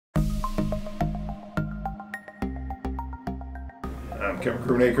I'm Kevin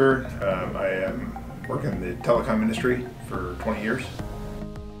Kroonacre. I am working in the telecom industry for 20 years.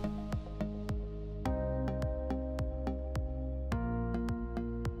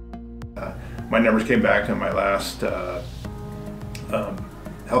 My numbers came back on my last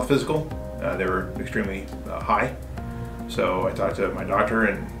health physical. They were extremely high. So I talked to my doctor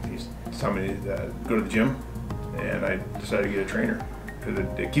and he's telling me to go to the gym, and I decided to get a trainer because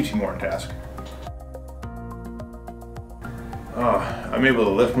it keeps you more on task. I'm able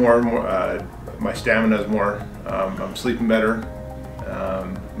to lift more, my stamina is more, I'm sleeping better.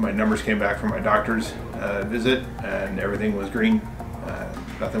 My numbers came back from my doctor's visit and everything was green.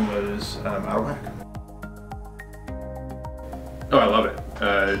 Nothing was out of whack. Oh, I love it.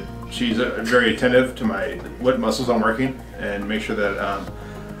 She's very attentive to what muscles I'm working and make sure that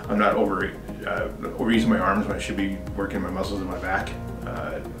I'm not overusing my arms when I should be working my muscles in my back.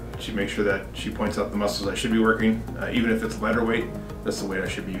 She makes sure that she points out the muscles I should be working, even if it's lighter weight, that's the weight I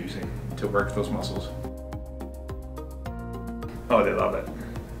should be using to work those muscles. Oh, they love it.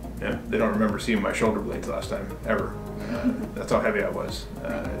 Yeah, they don't remember seeing my shoulder blades last time, ever. That's how heavy I was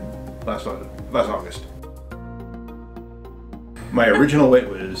last August. My original weight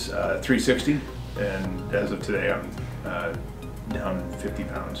was 360, and as of today I'm down 50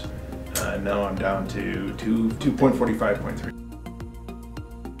 pounds. Now I'm down to 2.45.3.